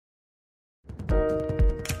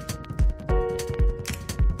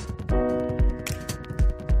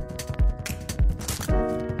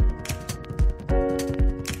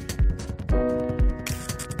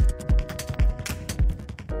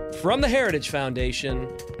From the Heritage Foundation,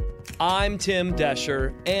 I'm Tim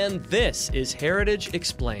Descher, and this is Heritage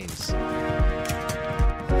Explains.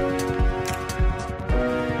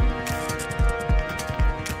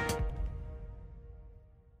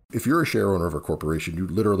 If you're a share owner of a corporation, you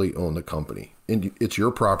literally own the company. And it's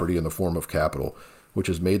your property in the form of capital, which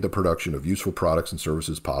has made the production of useful products and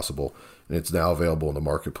services possible, and it's now available in the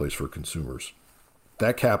marketplace for consumers.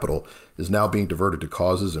 That capital is now being diverted to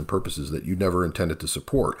causes and purposes that you never intended to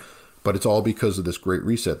support. But it's all because of this great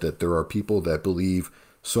reset that there are people that believe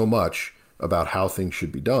so much about how things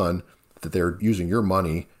should be done that they're using your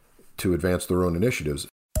money to advance their own initiatives.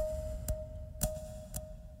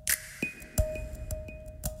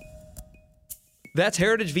 That's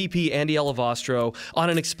Heritage VP Andy Olivastro on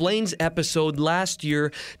an Explains episode last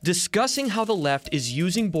year discussing how the left is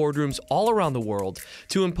using boardrooms all around the world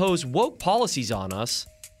to impose woke policies on us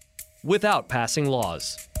without passing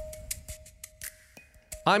laws.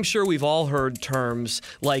 I'm sure we've all heard terms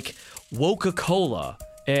like Woke-a-Cola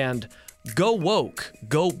and Go Woke,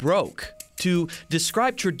 Go Broke to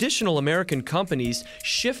describe traditional American companies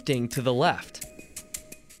shifting to the left.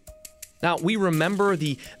 Now, we remember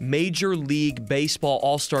the Major League Baseball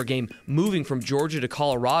All-Star Game moving from Georgia to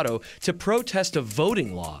Colorado to protest a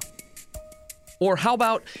voting law. Or how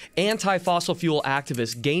about anti-fossil fuel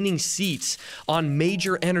activists gaining seats on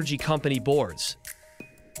major energy company boards?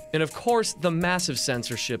 And of course, the massive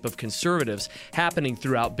censorship of conservatives happening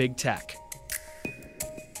throughout big tech.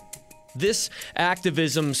 This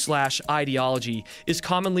activism/ideology is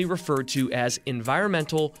commonly referred to as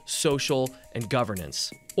environmental, social, and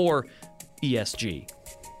governance, or ESG.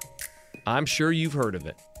 I'm sure you've heard of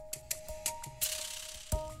it.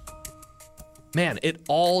 Man, it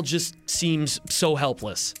all just seems so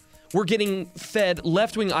helpless. We're getting fed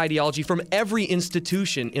left-wing ideology from every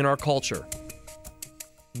institution in our culture.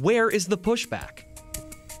 Where is the pushback?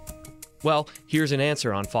 Well, here's an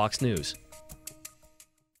answer on Fox News.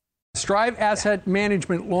 Strive Asset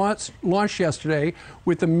Management launched yesterday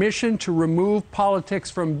with a mission to remove politics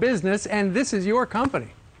from business, and this is your company.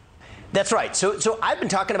 That's right. So I've been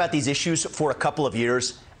talking about these issues for a couple of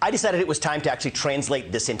years. I decided it was time to actually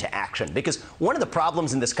translate this into action, because one of the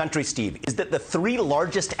problems in this country, Steve, is that the three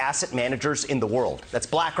largest asset managers in the world, that's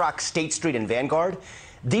BlackRock, State Street, and Vanguard,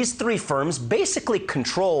 these three firms basically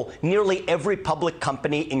control nearly every public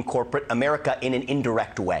company in corporate America in an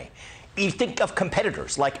indirect way. You think of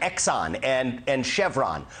competitors like Exxon and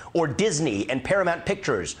Chevron, or Disney and Paramount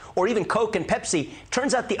Pictures, or even Coke and Pepsi.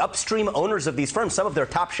 Turns out the upstream owners of these firms, some of their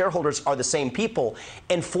top shareholders are the same people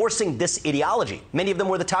enforcing this ideology. Many of them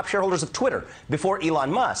were the top shareholders of Twitter before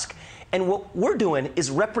Elon Musk. And what we're doing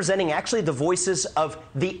is representing actually the voices of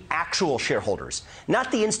the actual shareholders,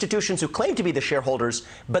 not the institutions who claim to be the shareholders,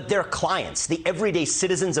 but their clients, the everyday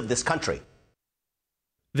citizens of this country.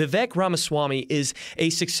 Vivek Ramaswamy is a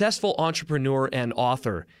successful entrepreneur and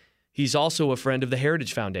author. He's also a friend of the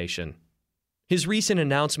Heritage Foundation. His recent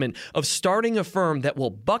announcement of starting a firm that will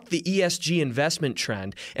buck the ESG investment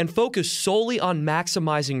trend and focus solely on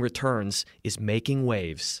maximizing returns is making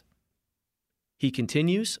waves. He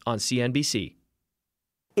continues on CNBC.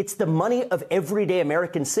 It's the money of everyday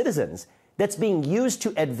American citizens that's being used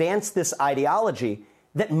to advance this ideology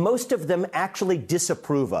that most of them actually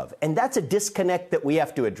disapprove of. And that's a disconnect that we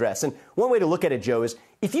have to address. And one way to look at it, Joe, is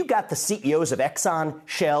if you got the CEOs of Exxon,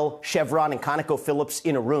 Shell, Chevron, and ConocoPhillips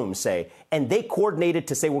in a room, say, and they coordinated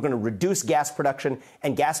to say we're going to reduce gas production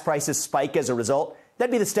and gas prices spike as a result,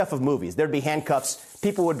 that'd be the stuff of movies. There'd be handcuffs.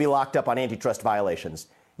 People would be locked up on antitrust violations.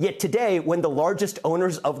 Yet today, when the largest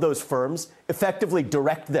owners of those firms effectively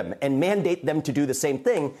direct them and mandate them to do the same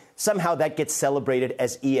thing, somehow that gets celebrated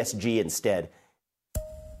as ESG instead.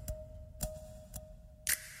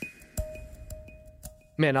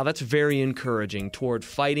 Man, now that's very encouraging toward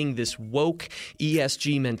fighting this woke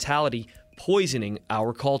ESG mentality poisoning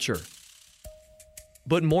our culture.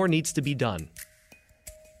 But more needs to be done.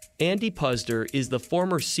 Andy Puzder is the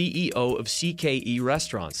former CEO of CKE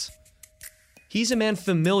Restaurants. He's a man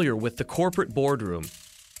familiar with the corporate boardroom.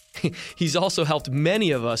 He's also helped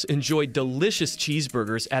many of us enjoy delicious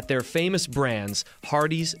cheeseburgers at their famous brands,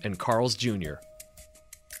 Hardee's and Carl's Jr.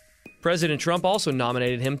 President Trump also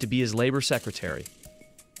nominated him to be his labor secretary.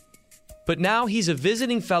 But now he's a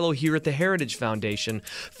visiting fellow here at the Heritage Foundation,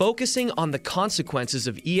 focusing on the consequences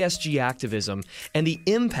of ESG activism and the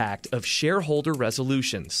impact of shareholder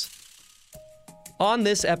resolutions. On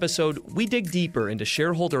this episode, we dig deeper into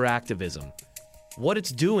shareholder activism, what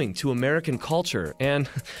it's doing to American culture, and,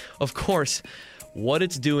 of course, what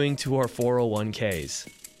it's doing to our 401ks.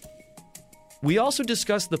 We also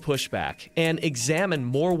discuss the pushback and examine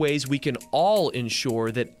more ways we can all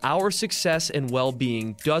ensure that our success and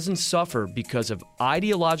well-being doesn't suffer because of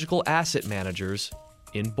ideological asset managers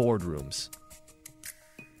in boardrooms.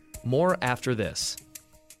 More after this.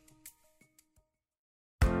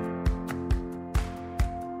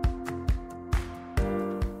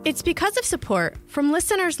 It's because of support from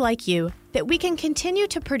listeners like you that we can continue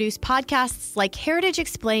to produce podcasts like Heritage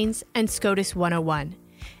Explains and SCOTUS 101.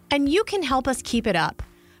 And you can help us keep it up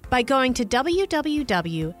by going to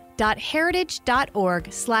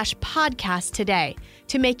www.heritage.org/podcast today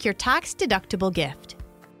to make your tax-deductible gift.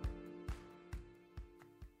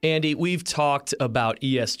 Andy, we've talked about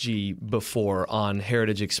ESG before on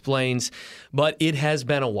Heritage Explains, but it has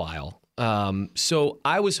been a while. So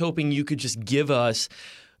I was hoping you could just give us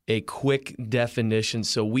a quick definition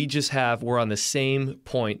so we're on the same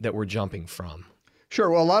point that we're jumping from. Sure.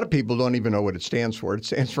 Well, a lot of people don't even know what it stands for. It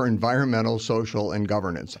stands for environmental, social, and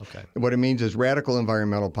governance. Okay. What it means is radical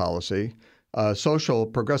environmental policy,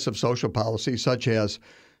 progressive social policy, such as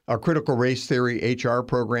critical race theory HR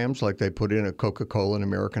programs, like they put in at Coca-Cola and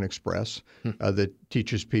American Express, that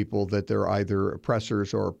teaches people that they're either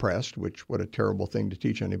oppressors or oppressed, what a terrible thing to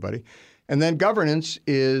teach anybody. And then governance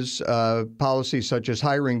is policies such as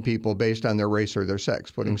hiring people based on their race or their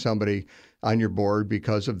sex, putting somebody on your board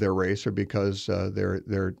because of their race or because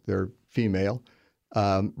they're female,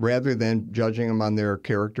 rather than judging them on their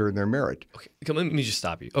character and their merit. Okay, let me just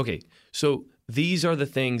stop you. Okay, so these are the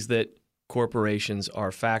things that corporations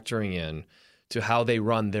are factoring in to how they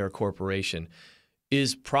run their corporation.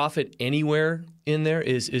 Is profit anywhere in there?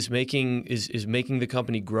 Is making the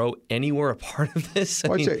company grow anywhere a part of this?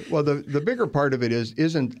 I'd say, well, the bigger part of it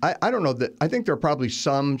isn't. I don't know that. I think there are probably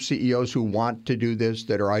some CEOs who want to do this,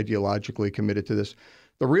 that are ideologically committed to this.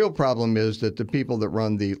 The real problem is that the people that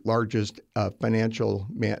run the largest financial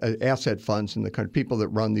asset funds in the country, people that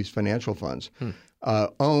run these financial funds,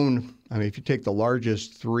 own. I mean, if you take the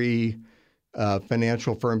largest three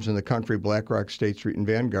financial firms in the country, BlackRock, State Street, and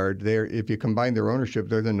Vanguard, if you combine their ownership,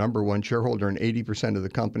 they're the number one shareholder in 80% of the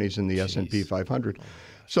companies in the S&P 500.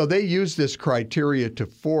 So they use this criteria to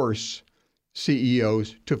force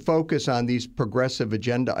CEOs to focus on these progressive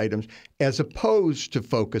agenda items as opposed to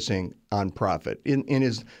focusing on profit. In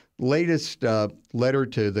his latest letter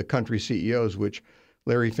to the country CEOs, which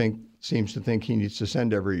Larry Fink seems to think he needs to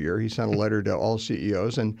send every year, he sent a letter to all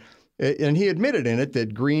CEOs, and he admitted in it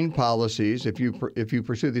that green policies, if you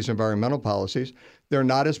pursue these environmental policies, they're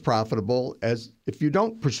not as profitable as if you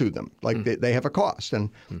don't pursue them. Like they have a cost. And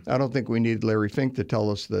I don't think we need Larry Fink to tell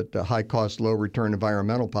us that high-cost, low-return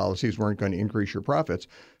environmental policies weren't going to increase your profits.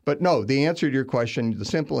 But no, the answer to your question, the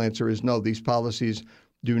simple answer is no, these policies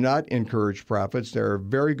do not encourage profits. There are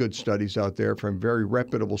very good studies out there from very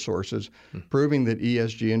reputable sources proving that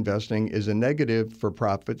ESG investing is a negative for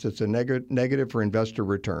profits. It's a negative for investor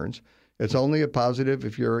returns. It's only a positive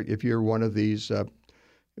if you're one of these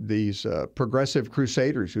progressive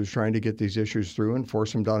crusaders who's trying to get these issues through and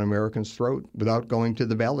force them down Americans' throat without going to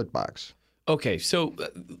the ballot box. Okay, so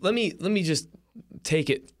let me just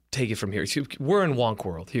take it from here. So we're in wonk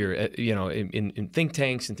world here, in think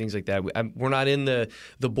tanks and things like that. We're not in the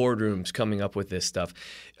boardrooms coming up with this stuff.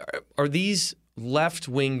 Are these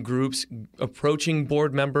left-wing groups approaching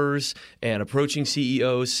board members and approaching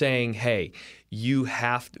CEOs saying, "Hey, you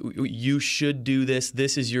should do this.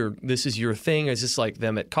 This is your thing"? Is this like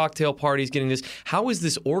them at cocktail parties getting this? How is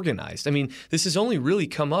this organized? I mean, this has only really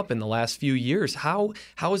come up in the last few years. How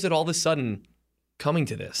is it all of a sudden coming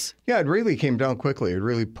to this? Yeah, it really came down quickly. It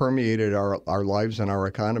really permeated our lives and our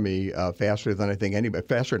economy faster than I think anybody,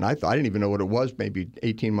 faster than I thought. I didn't even know what it was maybe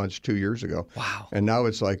 18 months, 2 years ago. Wow. And now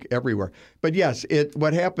it's like everywhere. But yes,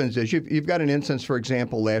 what happens is you've got an instance, for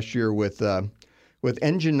example, last year with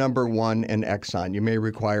Engine Number One and Exxon. You may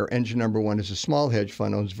require Engine Number One is a small hedge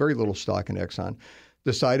fund, owns very little stock in Exxon,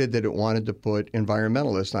 decided that it wanted to put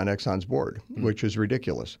environmentalists on Exxon's board, which is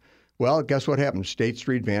ridiculous. Well, guess what happened? State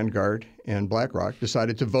Street, Vanguard, and BlackRock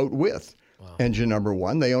decided to vote with Engine Number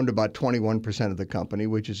One. They owned about 21% of the company,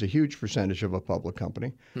 which is a huge percentage of a public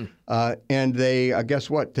company. And they, guess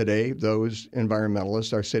what? Today, those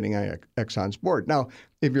environmentalists are sitting on Exxon's board. Now,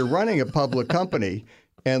 if you're running a public company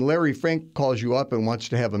and Larry Fink calls you up and wants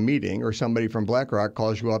to have a meeting, or somebody from BlackRock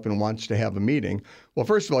calls you up and wants to have a meeting, well,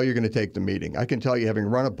 first of all, you're going to take the meeting. I can tell you, having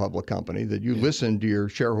run a public company, that you listen to your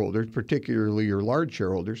shareholders, particularly your large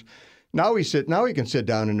shareholders. Now he can sit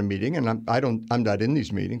down in a meeting, and I'm not in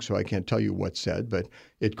these meetings, so I can't tell you what's said, but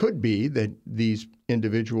it could be that these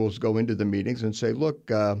individuals go into the meetings and say,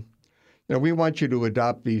 look, we want you to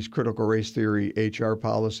adopt these critical race theory HR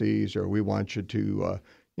policies, or we want you to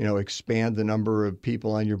expand the number of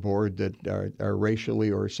people on your board that are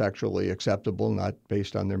racially or sexually acceptable, not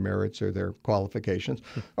based on their merits or their qualifications.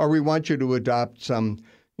 Or we want you to adopt some,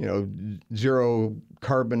 zero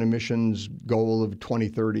carbon emissions goal of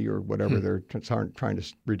 2030 or whatever they're trying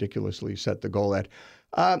to ridiculously set the goal at.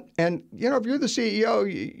 And if you're the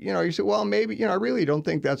CEO, you say, well, maybe, I really don't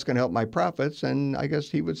think that's going to help my profits. And I guess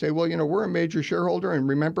he would say, well, we're a major shareholder, and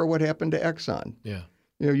remember what happened to Exxon. Yeah.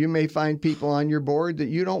 You may find people on your board that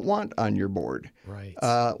you don't want on your board. Right.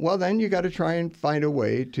 Well, then you got to try and find a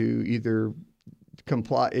way to either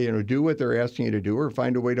comply, do what they're asking you to do, or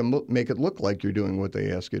find a way to make it look like you're doing what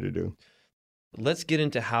they ask you to do. Let's get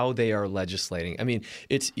into how they are legislating. I mean,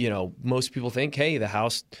 it's, most people think, hey, the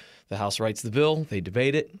House writes the bill, they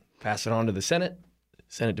debate it, pass it on to the Senate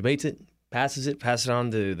debates it, passes it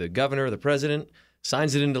on to the governor, the president,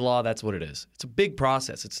 signs it into law. That's what it is. It's a big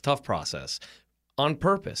process. It's a tough process. On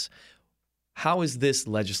purpose. How is this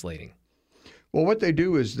legislating? Well, what they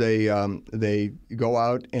do is they go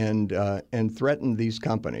out and threaten these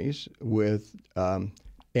companies with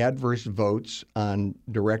adverse votes on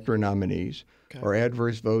director nominees or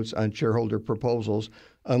adverse votes on shareholder proposals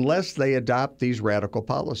unless they adopt these radical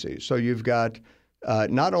policies. So you've got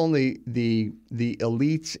not only the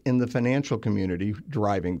elites in the financial community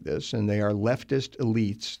driving this, and they are leftist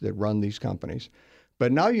elites that run these companies.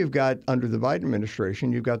 But now you've got, under the Biden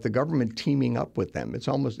administration, you've got the government teaming up with them. It's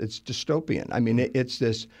dystopian. I mean, it's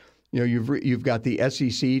this, you've got the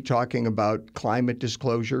SEC talking about climate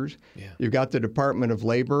disclosures. Yeah. You've got the Department of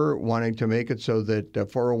Labor wanting to make it so that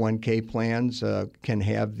 401k plans can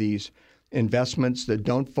have these investments that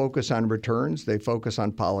don't focus on returns. They focus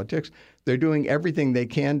on politics. They're doing everything they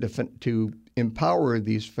can to empower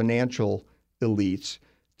these financial elites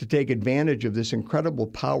to take advantage of this incredible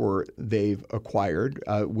power they've acquired,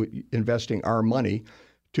 investing our money,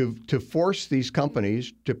 to force these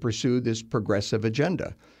companies to pursue this progressive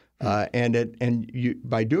agenda. By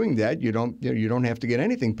doing that, you don't have to get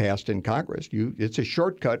anything passed in Congress. It's a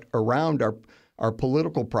shortcut around our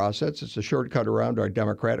political process. It's a shortcut around our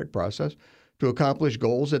democratic process to accomplish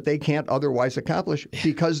goals that they can't otherwise accomplish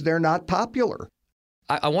because they're not popular.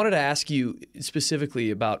 I wanted to ask you specifically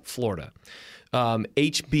about Florida.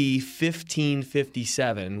 HB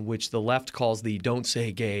 1557, which the left calls the Don't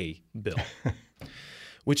Say Gay bill,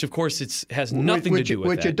 which of course has nothing to do with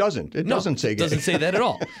that. Which it doesn't. It doesn't say gay. It doesn't say that at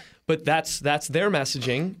all. But that's their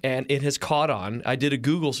messaging, and it has caught on. I did a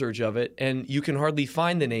Google search of it, and you can hardly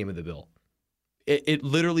find the name of the bill. It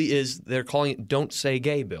literally is, they're calling it Don't Say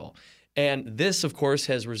Gay bill. And this, of course,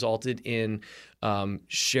 has resulted in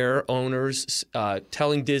share owners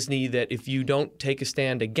telling Disney that if you don't take a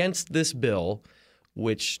stand against this bill,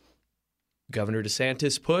 which Governor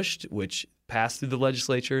DeSantis pushed, which passed through the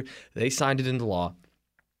legislature, they signed it into law,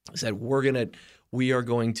 said we're going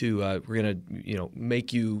to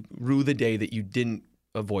make you rue the day that you didn't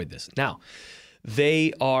avoid this. Now,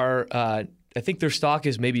 they are. I think their stock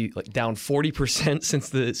is maybe down 40% since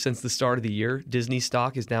the start of the year. Disney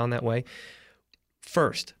stock is down that way.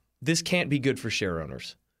 First, this can't be good for share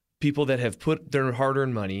owners, people that have put their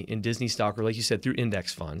hard-earned money in Disney stock, or like you said, through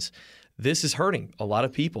index funds. This is hurting a lot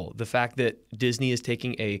of people, the fact that Disney is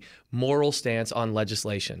taking a moral stance on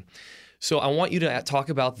legislation. So I want you to talk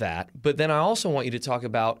about that, but then I also want you to talk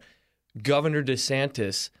about Governor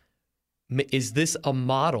DeSantis. Is this a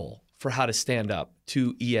model for how to stand up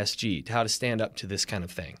to ESG, to how to stand up to this kind of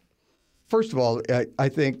thing? First of all, I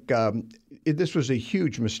think this was a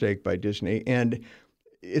huge mistake by Disney. And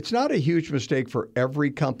it's not a huge mistake for every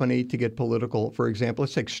company to get political. For example,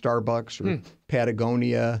 let's take Starbucks or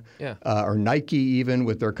Patagonia or Nike even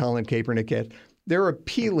with their Colin Kaepernick ad. They're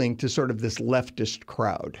appealing to sort of this leftist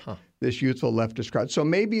crowd, this youthful leftist crowd. So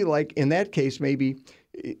maybe like in that case, maybe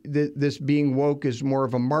this being woke is more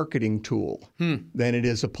of a marketing tool than it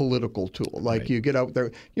is a political tool. Like you get out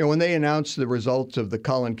there, when they announced the results of the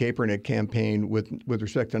Colin Kaepernick campaign with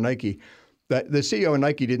respect to Nike, the CEO of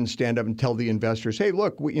Nike didn't stand up and tell the investors, "Hey,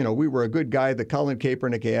 look, we were a good guy. The Colin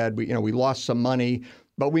Kaepernick ad, we lost some money,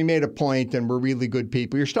 but we made a point and we're really good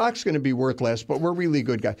people. Your stock's going to be worth less, but we're really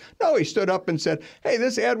good guys." No, he stood up and said, "Hey,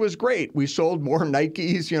 this ad was great. We sold more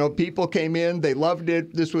Nikes. People came in, they loved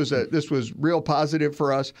it. This was real positive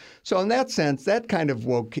for us." So in that sense, that kind of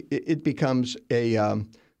woke, it becomes a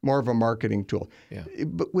more of a marketing tool. Yeah.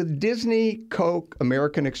 But with Disney, Coke,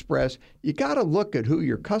 American Express, you got to look at who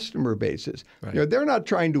your customer base is. Right. They're not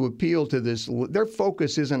trying to appeal to this. Their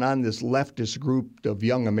focus isn't on this leftist group of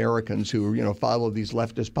young Americans who follow these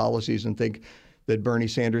leftist policies and think that Bernie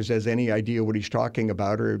Sanders has any idea what he's talking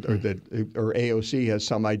about, or that AOC has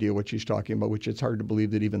some idea what she's talking about, which it's hard to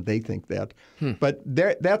believe that even they think that. But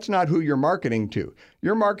that's not who you're marketing to.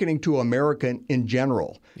 You're marketing to America in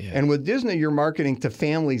general. Yeah. And with Disney, you're marketing to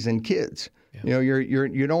families and kids. Yeah.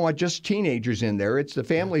 You don't want just teenagers in there. It's the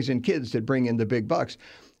families and kids that bring in the big bucks.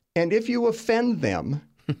 And if you offend them,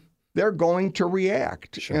 they're going to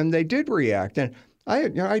react. Sure. And they did react. And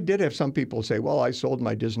I did have some people say, well, I sold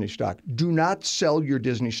my Disney stock. Do not sell your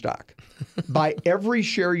Disney stock. Buy every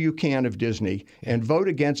share you can of Disney and vote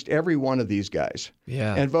against every one of these guys.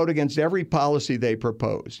 Yeah. And vote against every policy they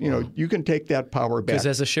propose. You can take that power back. Because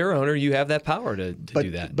as a share owner, you have that power to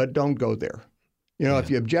do that. But don't go there.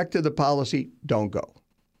 If you object to the policy, don't go.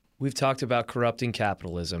 We've talked about corrupting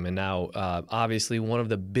capitalism, and now obviously one of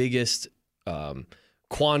the biggest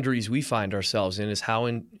quandaries we find ourselves in is how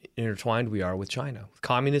intertwined we are with China, with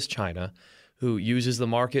communist China, who uses the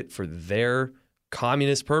market for their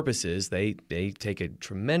communist purposes. They take a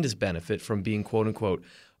tremendous benefit from being, quote unquote,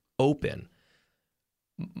 open.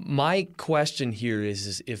 My question here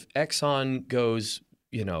is if Exxon goes,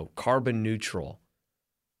 carbon neutral,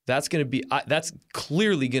 that's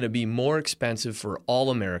clearly going to be more expensive for all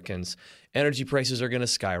Americans. Energy prices are going to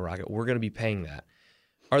skyrocket. We're going to be paying that.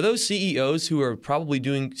 Are those CEOs who are probably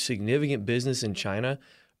doing significant business in China,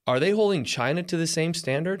 are they holding China to the same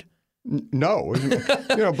standard? No.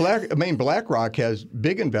 BlackRock has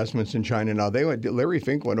big investments in China now. Larry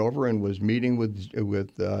Fink went over and was meeting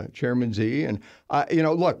with Chairman Xi. And,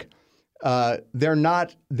 look, they're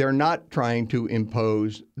not trying to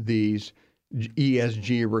impose these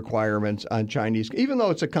ESG requirements on Chinese, even though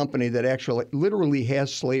it's a company that actually literally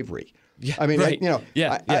has slavery. Yeah, I mean, right.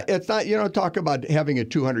 It's not, talk about having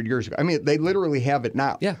it 200 years ago. I mean, they literally have it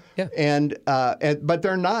now. Yeah. But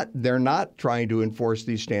they're not trying to enforce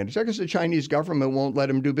these standards because the Chinese government won't let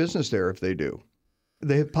them do business there if they do.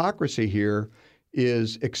 The hypocrisy here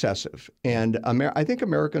is excessive. And I think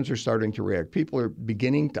Americans are starting to react. People are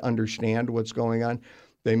beginning to understand what's going on.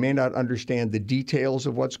 They may not understand the details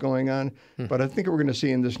of what's going on, but I think we're going to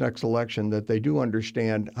see in this next election that they do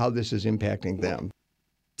understand how this is impacting them.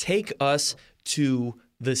 Take us to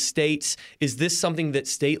the states. Is this something that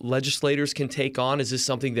state legislators can take on? Is this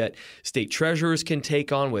something that state treasurers can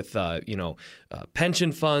take on with,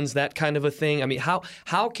 pension funds, that kind of a thing? I mean,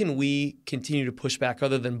 how can we continue to push back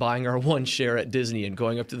other than buying our one share at Disney and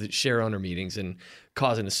going up to the share owner meetings and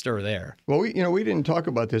causing a stir there? Well, we didn't talk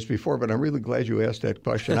about this before, but I'm really glad you asked that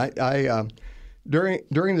question.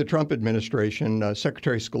 During the Trump administration,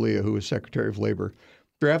 Secretary Scalia, who was Secretary of Labor,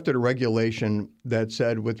 drafted a regulation that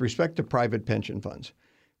said, with respect to private pension funds,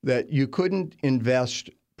 that you couldn't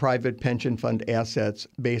invest private pension fund assets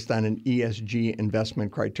based on an ESG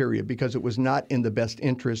investment criteria because it was not in the best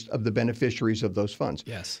interest of the beneficiaries of those funds.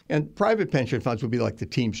 Yes. And private pension funds would be like the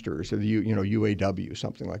Teamsters or the UAW,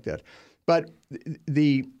 something like that. But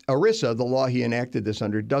the ERISA, the law he enacted this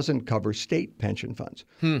under, doesn't cover state pension funds.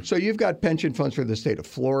 So you've got pension funds for the state of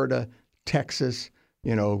Florida, Texas,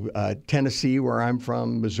 Tennessee, where I'm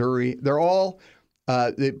from, Missouri. They're all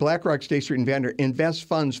the BlackRock, State Street, and Vanderbilt invest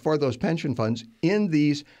funds for those pension funds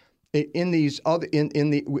with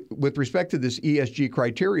respect to this ESG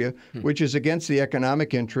criteria, which is against the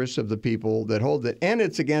economic interests of the people that hold it, and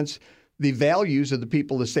it's against the values of the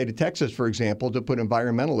people of the state of Texas, for example, to put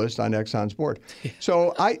environmentalists on Exxon's board.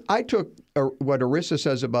 So I took what ERISA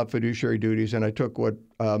says about fiduciary duties, and I took what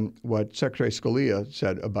Secretary Scalia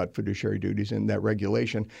said about fiduciary duties in that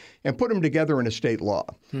regulation, and put them together in a state law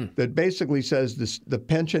that basically says the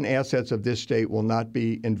pension assets of this state will not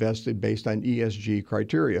be invested based on ESG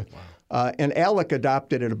criteria. Wow. And ALEC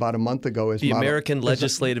adopted it about a month ago as the American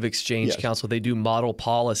Legislative Exchange Council. They do model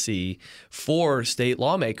policy for state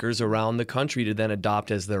lawmakers around the country to then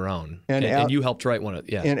adopt as their own. And you helped write one of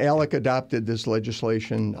And ALEC adopted this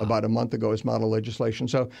legislation about a month ago as model legislation.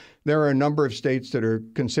 So there are a number of states that are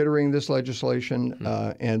considering this legislation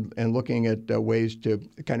and looking at ways to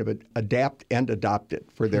kind of adapt and adopt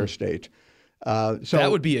it for their state. So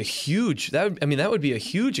that would be a huge. That would be a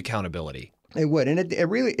huge accountability. It would, and it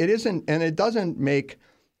isn't, and it doesn't make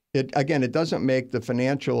it. Again, it doesn't make the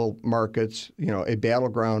financial markets, a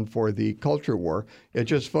battleground for the culture war. It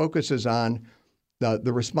just focuses on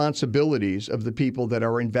the responsibilities of the people that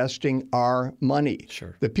are investing our money.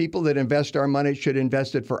 Sure. The people that invest our money should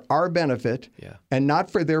invest it for our benefit and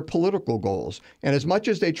not for their political goals. And as much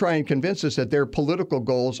as they try and convince us that their political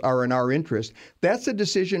goals are in our interest, that's a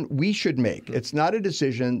decision we should make. It's not a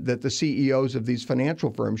decision that the CEOs of these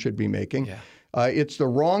financial firms should be making. Yeah. It's the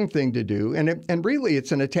wrong thing to do. And really,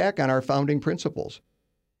 it's an attack on our founding principles.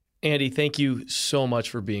 Andy, thank you so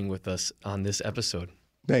much for being with us on this episode.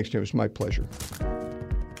 Thanks, Tim. It's my pleasure.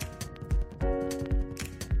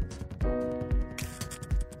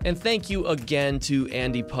 And thank you again to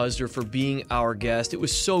Andy Puzder for being our guest. It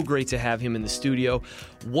was so great to have him in the studio.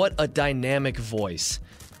 What a dynamic voice.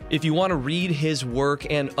 If you want to read his work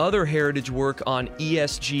and other heritage work on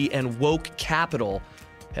ESG and woke capital,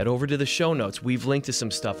 head over to the show notes. We've linked to some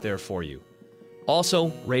stuff there for you. Also,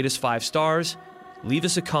 rate us 5 stars, leave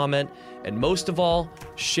us a comment, and most of all,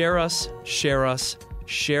 share us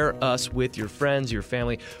with your friends, your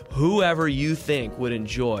family, whoever you think would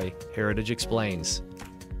enjoy Heritage Explains.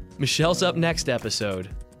 Michelle's up next episode.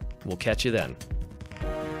 We'll catch you then.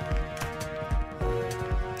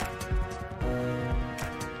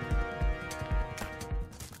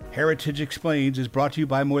 Heritage Explains is brought to you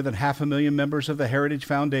by more than 500,000 members of the Heritage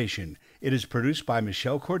Foundation. It is produced by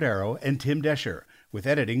Michelle Cordero and Tim Descher, with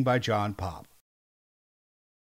editing by John Popp.